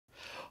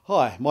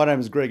Hi, my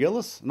name is Greg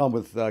Ellis and I'm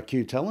with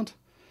Q Talent.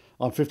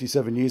 I'm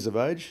 57 years of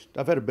age.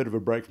 I've had a bit of a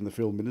break from the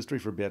film industry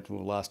for about the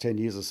last 10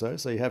 years or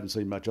so you haven't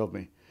seen much of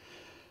me.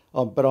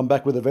 But I'm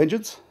back with a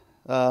vengeance.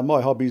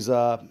 My hobbies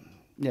are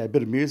a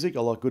bit of music. I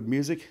like good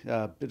music,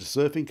 a bit of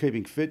surfing,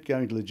 keeping fit,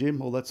 going to the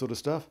gym, all that sort of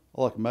stuff.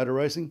 I like motor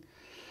racing.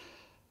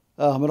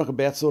 I'm a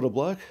knockabout sort of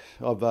bloke.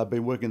 I've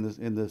been working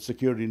in the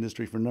security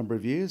industry for a number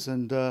of years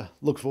and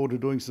look forward to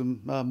doing some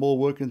more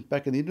work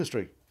back in the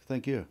industry.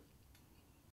 Thank you.